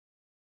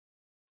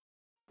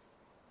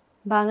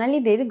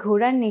বাঙালিদের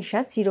ঘোরার নেশা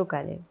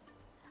চিরকালের,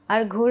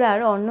 আর ঘোরার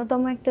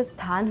অন্যতম একটা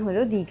স্থান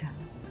হলো দীঘা।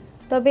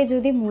 তবে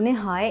যদি মনে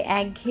হয়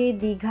একঘেয়ে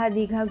দীঘা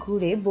দীঘা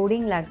ঘুরে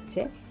বোরিং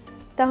লাগছে,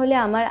 তাহলে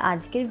আমার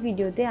আজকের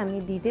ভিডিওতে আমি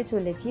দিতে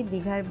চলেছি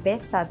দীঘার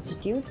বেস্ট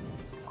সাবস্টিটিউট।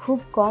 খুব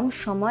কম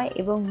সময়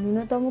এবং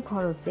ন্যূনতম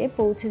খরচে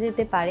পৌঁছে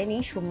যেতে পারেন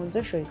এই সমুদ্র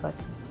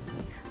সৈকতে।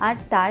 আর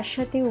তার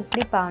সাথে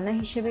উপরি পাওনা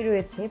হিসেবে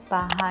রয়েছে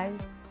পাহাড়,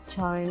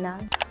 ঝর্ণা,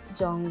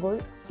 জঙ্গল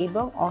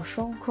এবং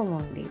অসংখ্য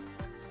মন্দির।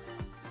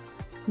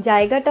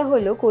 জায়গাটা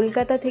হলো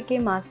কলকাতা থেকে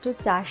মাত্র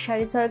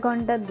 4-4.5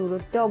 ঘন্টার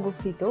দূরত্বে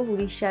অবস্থিত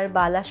উড়িষ্যার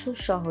বালাসোর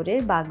শহরের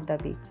বাগদা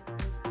বিচ।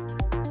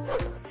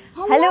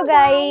 হ্যালো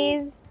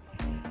গাইজ,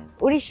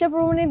 উড়িষ্যা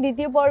ভ্রমণের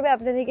দ্বিতীয় পর্বে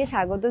আপনাদেরকে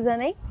স্বাগত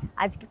জানাই।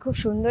 আজকে খুব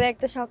সুন্দর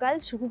একটা সকাল,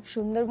 খুব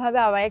সুন্দরভাবে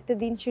আবার একটা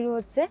দিন শুরু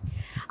হচ্ছে।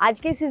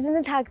 আজকের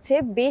সিজনে থাকছে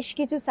বেশ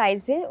কিছু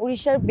সাইটসিন,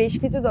 উড়িষ্যার বেশ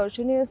কিছু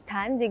দর্শনীয়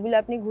স্থান যেগুলো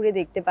আপনি ঘুরে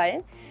দেখতে পারেন।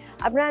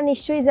 আপনারা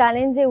নিশ্চয়ই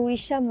জানেন যে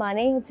উড়িষ্যা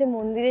মানেই হচ্ছে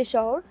মন্দিরের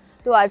শহর।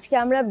 তো আজকে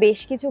আমরা বেশ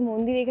কিছু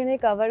মন্দির এখানে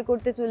কভার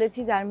করতে চলেছি,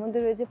 যার মধ্যে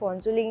রয়েছে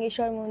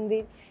পঞ্চলিঙ্গেশ্বর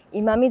মন্দির,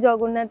 ইমামি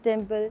জগন্নাথ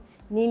টেম্পল,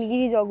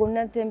 নীলগিরি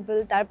জগন্নাথ টেম্পল,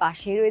 তার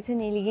পাশেই রয়েছে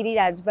নীলগিরি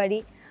রাজবাড়ি,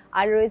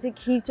 আর রয়েছে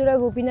ক্ষীরচোরা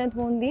গোপীনাথ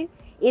মন্দির।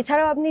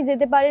 এছাড়াও আপনি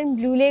যেতে পারেন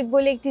ব্লু লেক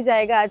বলে একটি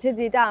জায়গা আছে,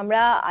 যেটা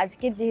আমরা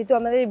আজকে যেহেতু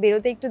আমাদের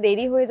বেরোতে একটু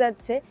দেরি হয়ে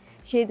যাচ্ছে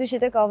সেহেতু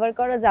সেটা কভার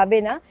করা যাবে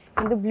না,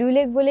 কিন্তু ব্লু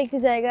লেক বলে একটি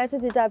জায়গা আছে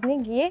যেটা আপনি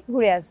গিয়ে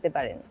ঘুরে আসতে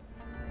পারেন।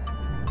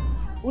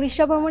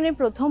 উড়িষ্যা ভ্রমণের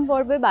প্রথম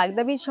পর্বে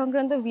বাগদা বিচ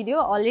সংক্রান্ত ভিডিও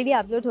অলরেডি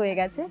আপলোড হয়ে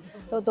গেছে।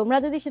 তো তোমরা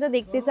যদি সেটা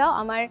দেখতে চাও,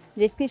 আমার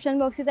ডেসক্রিপশন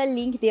বক্সে তার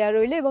লিঙ্ক দেওয়া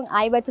রইলো এবং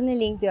আই বাটনে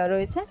লিঙ্ক দেওয়া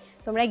রয়েছে,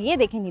 তোমরা গিয়ে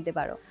দেখে নিতে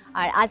পারো।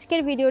 আর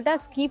আজকের ভিডিওটা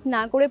স্কিপ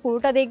না করে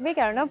পুরোটা দেখবে,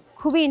 কেননা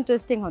খুবই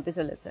ইন্টারেস্টিং হতে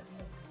চলেছে।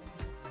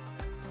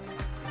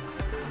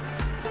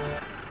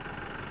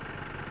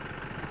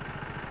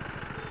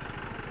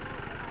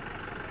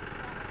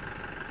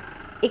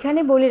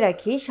 এখানে বলে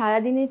রাখি,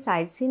 সারাদিনের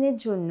সাইট সিনের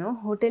জন্য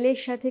হোটেলের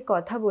সাথে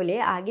কথা বলে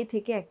আগে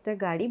থেকে একটা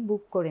গাড়ি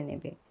বুক করে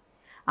নেবে।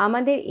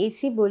 আমাদের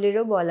এসি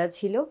বোলেরো বলা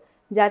ছিল,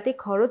 যাতে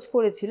খরচ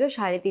পড়েছিল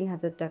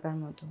 ৩,৫০০ টাকার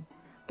মতো।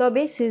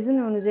 তবে সিজন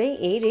অনুযায়ী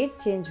এই রেট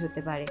চেঞ্জ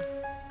হতে পারে।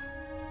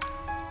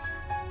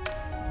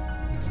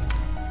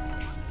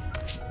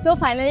 সো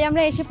ফাইনালি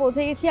আমরা এসে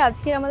পৌঁছে গেছি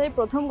আজকের আমাদের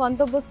প্রথম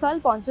গন্তব্যস্থল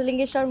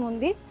পঞ্চলিঙ্গেশ্বর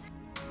মন্দির।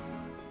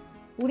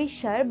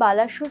 উড়িষ্যার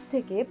বালাসোর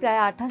থেকে প্রায়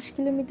 ২৮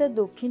 কিলোমিটার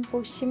দক্ষিণ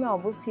পশ্চিমে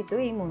অবস্থিত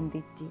এই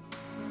মন্দিরটি।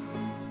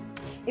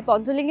 এই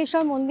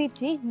পঞ্চলিঙ্গেশ্বর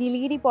মন্দিরটি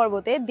নীলগিরি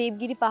পর্বতে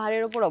দেবগিরি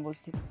পাহাড়ের ওপর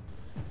অবস্থিত।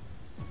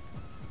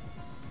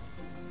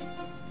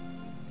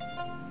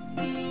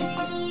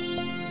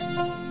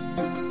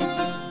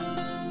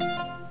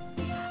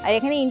 আর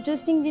এখানে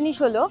ইন্টারেস্টিং জিনিস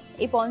হলো,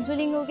 এই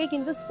পঞ্চলিঙ্গকে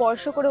কিন্তু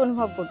স্পর্শ করে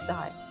অনুভব করতে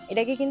হয়,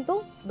 এটাকে কিন্তু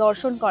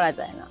দর্শন করা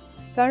যায় না,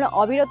 কারণ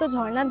অবিরত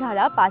ঝর্ণার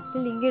ধারা ৫টি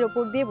লিঙ্গের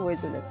ওপর দিয়ে বয়ে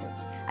চলেছে।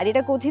 আর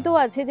এটা কথিত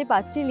আছে যে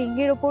 ৫টি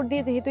লিঙ্গের ওপর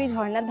দিয়ে যেহেতু এই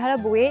ঝর্ণার ধারা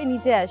বয়ে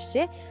নিচে আসছে,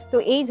 তো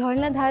এই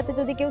ঝর্ণার ধারাতে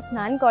যদি কেউ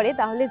স্নান করে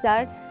তাহলে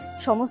যার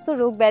সমস্ত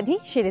রোগ ব্যাধি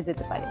সেরে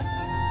যেতে পারে।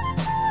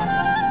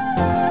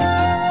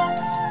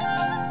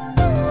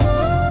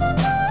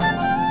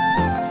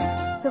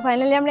 সো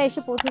ফাইনালি আমরা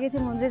এসে পৌঁছে গেছি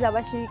মন্দিরে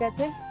যাবার সিঁড়ির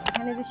কাছে।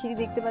 এখানে যে সিঁড়ি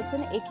দেখতে পাচ্ছেন,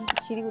 এই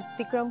সিঁড়ি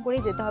অতিক্রম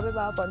করেই যেতে হবে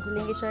বাবা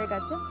পঞ্চলিঙ্গেশ্বরের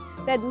কাছে।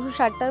 প্রায়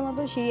 ২৬০টার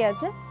মতো সিঁড়ি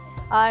আছে,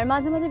 আর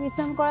মাঝে মাঝে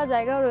বিশ্রাম করার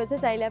জায়গাও রয়েছে,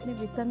 চাইলে আপনি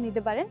বিশ্রাম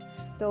নিতে পারেন।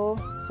 তো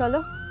চলো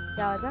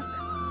যাওয়া যাক।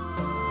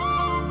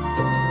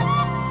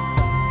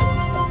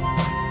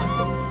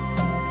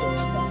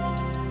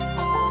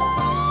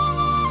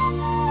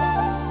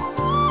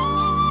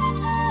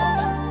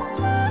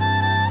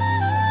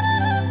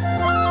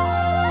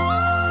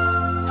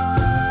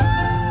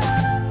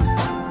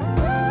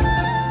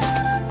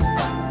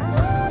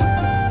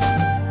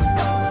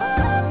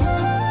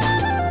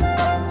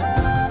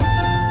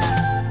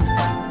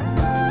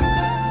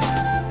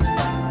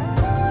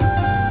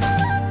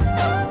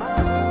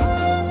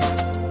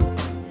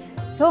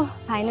 সো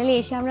ফাইনালি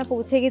এসে আমরা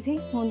পৌঁছে গেছি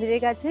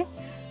মন্দিরের কাছে।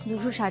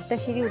 ২৬০টা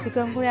সিঁড়ি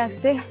অতিক্রম করে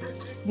আসতে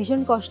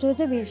ভীষণ কষ্ট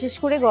হয়েছে, বিশেষ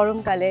করে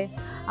গরমকালে।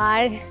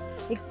 আর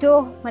একটু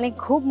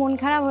খুব মন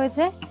খারাপ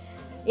হয়েছে,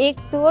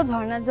 একটুও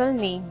ঝর্ণার জল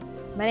নেই।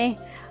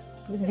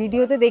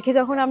 ভিডিওতে দেখে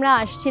যখন আমরা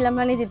আসছিলাম,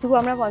 যেটুকু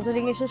আমরা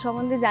পঞ্চলিঙ্গেশ্বর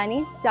সম্বন্ধে জানি,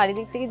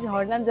 চারিদিক থেকে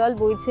ঝর্ণার জল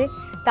বইছে,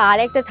 তার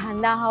একটা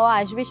ঠান্ডা হাওয়া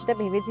আসবে সেটা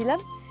ভেবেছিলাম,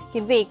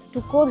 কিন্তু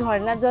একটুকুও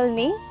ঝর্ণার জল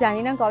নেই।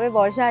 জানি না কবে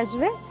বর্ষা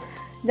আসবে।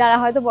 যারা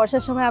হয়তো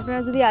বর্ষার সময়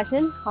আপনারা যদি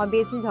আসেন,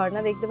 অবভিয়াসলি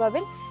ঝর্ণা দেখতে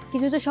পাবেন।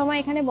 কিছুটা সময়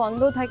এখানে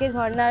বন্ধও থাকে,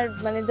 ঝর্ণার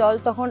জল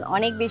তখন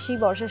অনেক বেশি,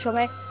 বর্ষার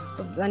সময়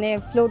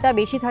ফ্লোটা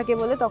বেশি থাকে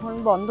বলে তখন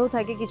বন্ধও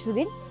থাকে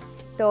কিছুদিন।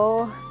 তো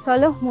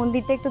চলো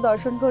মন্দিরটা একটু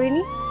দর্শন করে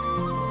নিই।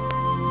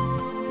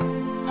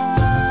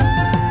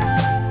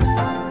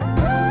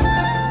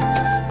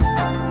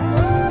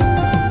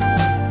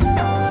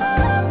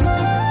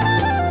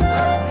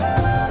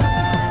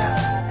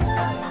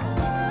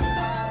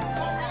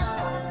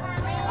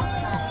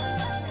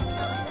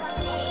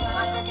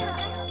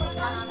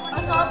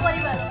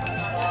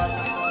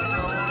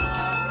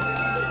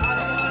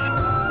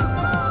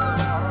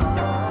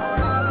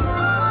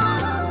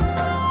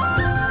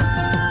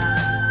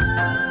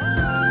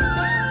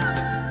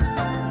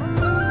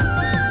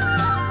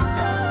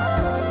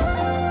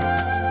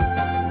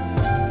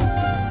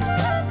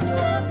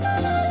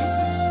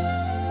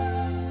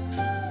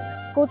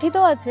 কথিত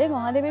আছে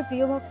মহাদেবের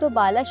প্রিয় ভক্ত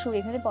বালাসুর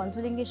এখানে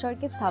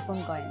পঞ্চলিঙ্গেশ্বরকে স্থাপন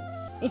করেন।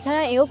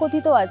 এছাড়া এও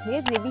কথিত আছে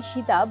দেবী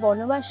সীতা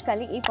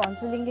বনবাসকালে এই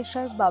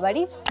পঞ্চলিঙ্গেশ্বর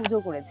বাবারই পুজো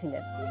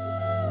করেছিলেন।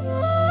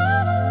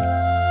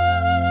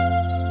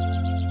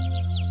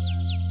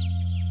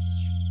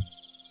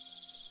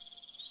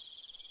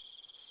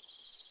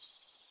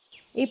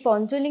 এই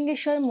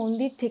পঞ্চলিঙ্গেশ্বর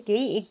মন্দির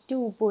থেকেই একটু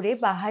উপরে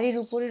পাহাড়ের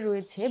উপরে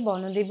রয়েছে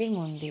বনদেবীর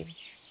মন্দির।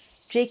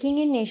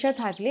 ট্রেকিংয়ের নেশা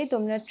থাকলে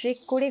তোমরা ট্রেক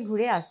করে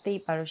ঘুরে আসতেই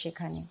পারো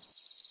সেখানে।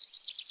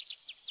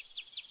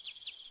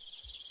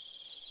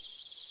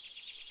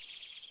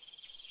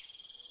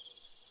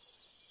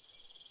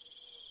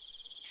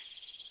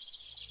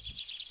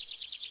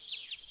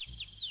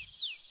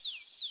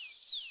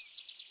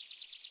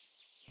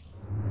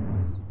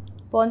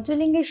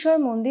 পঞ্চলিঙ্গেশ্বর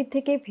মন্দির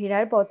থেকে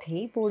ফেরার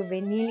পথেই পড়বে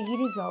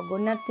নীলগিরি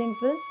জগন্নাথ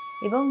টেম্পল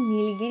এবং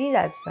নীলগিরি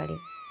রাজবাড়ি।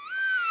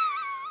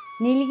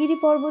 নীলগিরি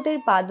পর্বতের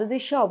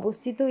পাদদেশে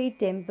অবস্থিত এই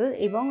টেম্পল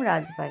এবং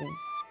রাজবাড়ি।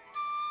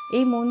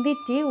 এই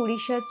মন্দিরটি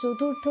উড়িষ্যার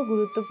চতুর্থ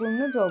গুরুত্বপূর্ণ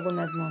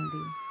জগন্নাথ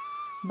মন্দির।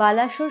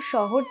 বালাসোর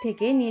শহর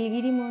থেকে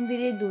নীলগিরি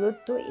মন্দিরের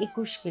দূরত্ব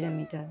 21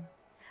 কিলোমিটার।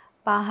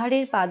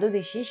 পাহাড়ের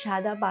পাদদেশে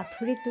সাদা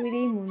পাথরের তৈরি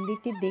এই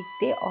মন্দিরটি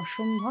দেখতে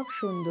অসম্ভব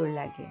সুন্দর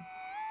লাগে।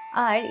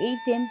 আর এই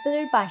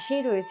টেম্পলের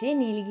পাশেই রয়েছে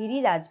নীলগিরি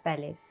রাজ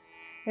প্যালেস।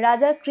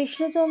 রাজা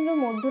কৃষ্ণচন্দ্র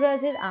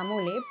মধ্যরাজের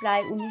আমলে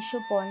প্রায়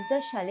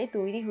 1950 সালে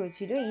তৈরি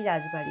হয়েছিল এই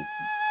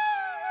রাজবাড়িটি।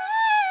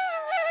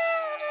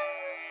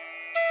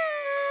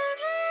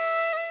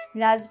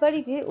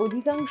 রাজবাড়িটির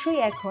অধিকাংশই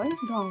এখন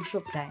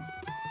ধ্বংসপ্রায়।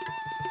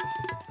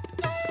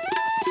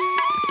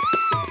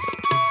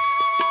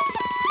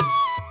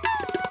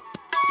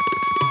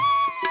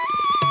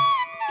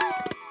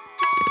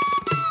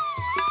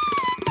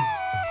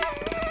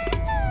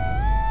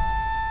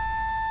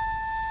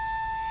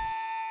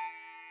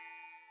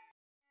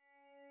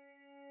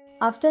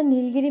 আফটার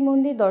নীলগিরি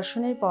মন্দির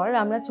দর্শনের পর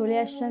আমরা চলে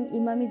আসলাম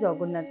ইমামি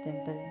জগন্নাথ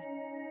টেম্পলে।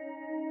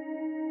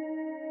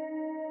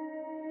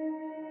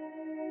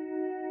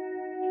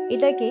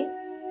 এটাকে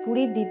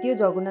পুরীর দ্বিতীয়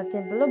জগন্নাথ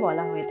টেম্পলও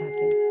বলা হয়ে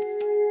থাকে।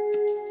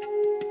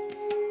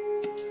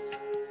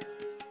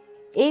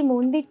 এই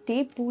মন্দিরটি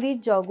পুরীর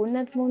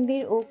জগন্নাথ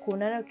মন্দির ও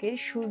কোণারকের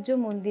সূর্য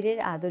মন্দিরের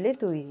আদলে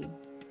তৈরি।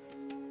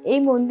 এই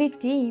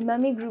মন্দিরটি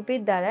ইমামি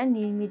গ্রুপের দ্বারা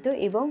নির্মিত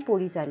এবং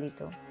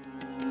পরিচালিত।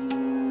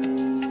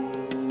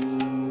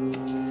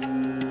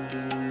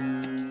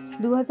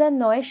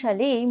 2009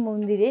 সালে এই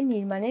মন্দিরের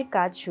নির্মাণের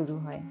কাজ শুরু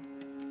হয়।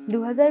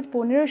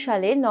 2015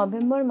 সালের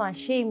নভেম্বর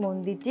মাসে এই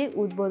মন্দিরটির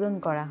উদ্বোধন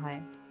করা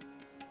হয়।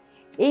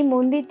 এই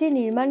মন্দিরটি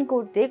নির্মাণ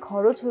করতে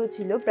খরচ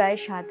হয়েছিল প্রায়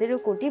 17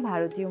 কোটি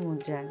ভারতীয়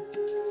মুদ্রার।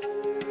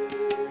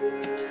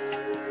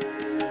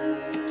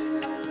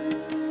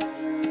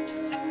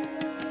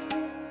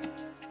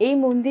 এই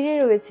মন্দিরে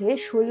রয়েছে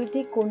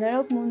 16টি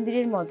কোণারক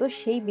মন্দিরের মতো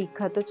সেই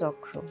বিখ্যাত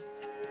চক্র।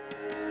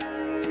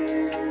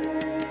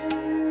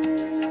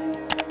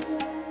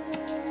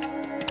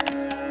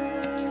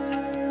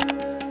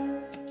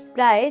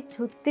 প্রায়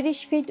 36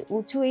 ফিট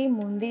উঁচু এই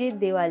মন্দিরের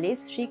দেওয়ালে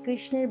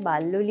শ্রীকৃষ্ণের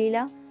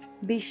বাল্যলীলা,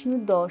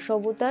 বিষ্ণুর 10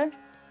 অবতার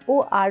ও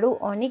আরও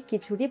অনেক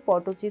কিছুরই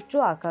পটচিত্র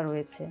আঁকা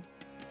রয়েছে।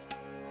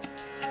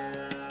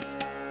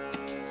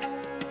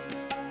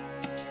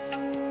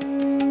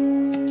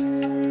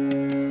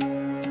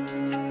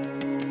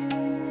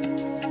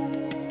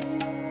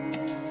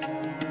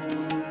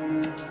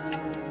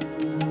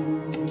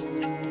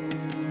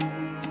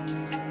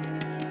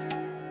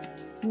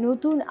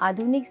 নতুন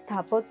আধুনিক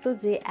স্থাপত্য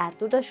যে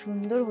এতটা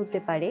সুন্দর হতে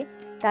পারে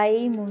তা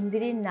এই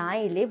মন্দিরে না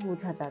এলে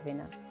বোঝা যাবে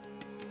না।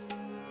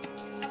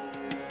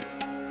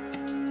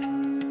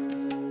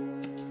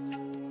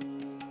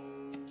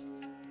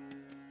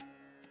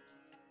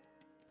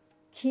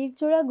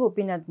 ক্ষীরচোরা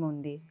গোপীনাথ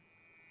মন্দির।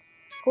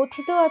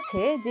 কথিত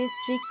আছে যে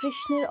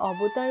শ্রীকৃষ্ণের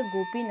অবতার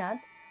গোপীনাথ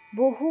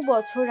বহু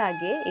বছর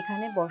আগে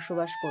এখানে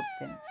বসবাস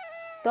করতেন,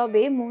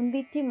 তবে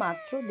মন্দিরটি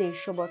মাত্র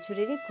 150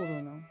 বছরেরই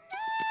পুরনো।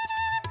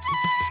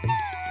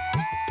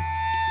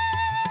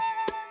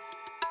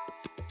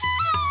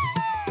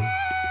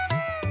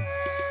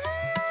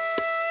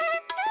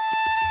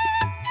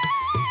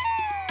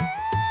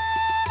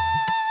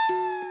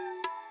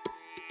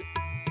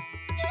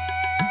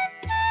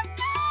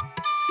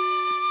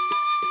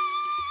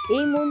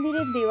 এই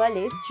মন্দিরের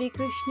দেওয়ালে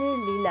শ্রীকৃষ্ণের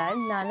লীলার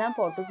নানা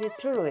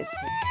পটচিত্র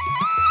রয়েছে।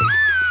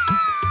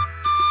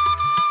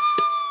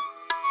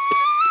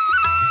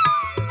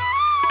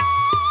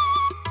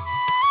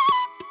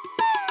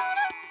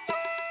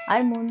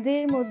 আর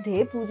মন্দিরের মধ্যে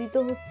পূজিত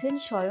হচ্ছেন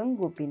স্বয়ং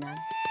গোপীনাথ।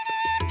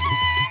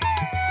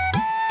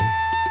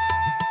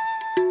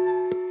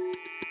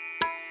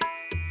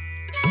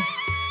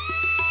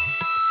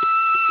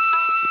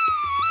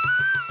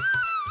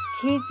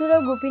 ক্ষীরচোরা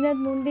গোপীনাথ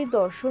মন্দির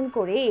দর্শন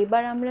করে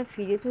এবার আমরা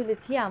ফিরে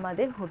চলেছি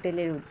আমাদের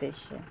হোটেলের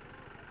উদ্দেশ্যে।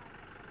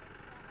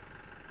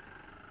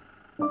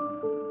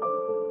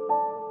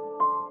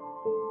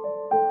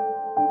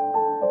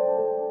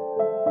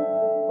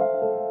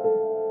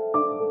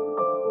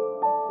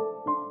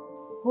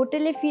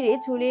 হোটেলে ফিরে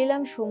চলে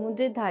এলাম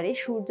সমুদ্রের ধারে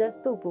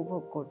সূর্যাস্ত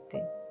উপভোগ করতে।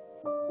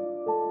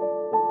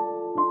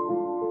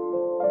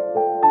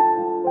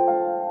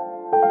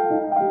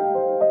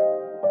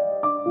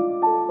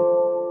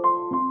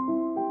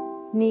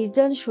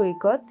 নির্জন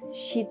সৈকত,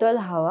 শীতল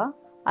হাওয়া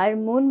আর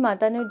মন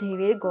মাতানো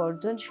ঢেউয়ের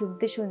গর্জন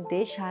শুনতে শুনতে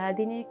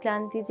সারাদিনের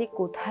ক্লান্তি যে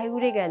কোথায়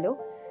উড়ে গেল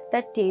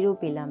তার টেরও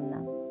পেলাম না।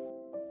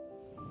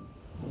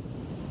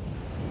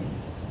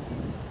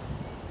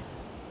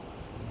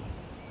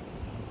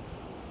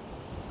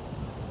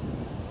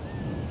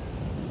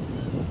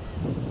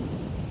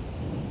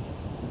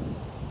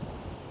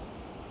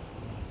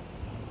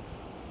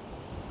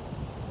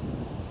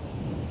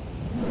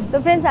 তো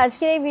ফ্রেন্ডস,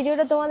 আজকে এই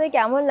ভিডিওটা তোমাদের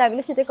কেমন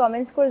লাগলো সেটা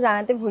কমেন্টস করে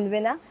জানাতে ভুলবে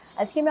না।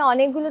 আজকে আমি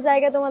অনেকগুলো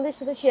জায়গা তোমাদের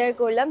সাথে শেয়ার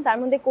করলাম, তার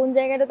মধ্যে কোন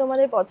জায়গাটা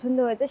তোমাদের পছন্দ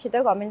হয়েছে সেটা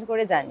কমেন্ট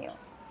করে জানিও।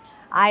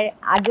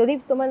 আর যদি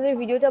তোমাদের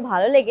ভিডিওটা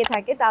ভালো লেগে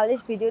থাকে তাহলে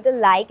ভিডিওটা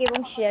লাইক এবং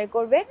শেয়ার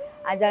করবে।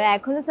 আর যারা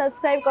এখনও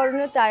সাবস্ক্রাইব করোনি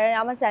তারা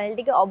আমার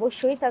চ্যানেলটিকে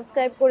অবশ্যই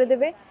সাবস্ক্রাইব করে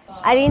দেবে।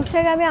 আর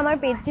ইনস্টাগ্রামে আমার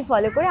পেজটি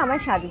ফলো করে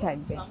আমার সাথে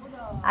থাকবে।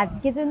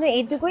 আজকের জন্য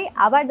এইটুকুই,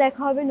 আবার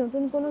দেখা হবে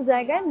নতুন কোনো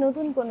জায়গায়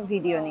নতুন কোনো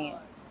ভিডিও নিয়ে।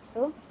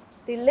 তো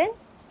টিল দেন,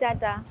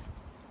 টাটা।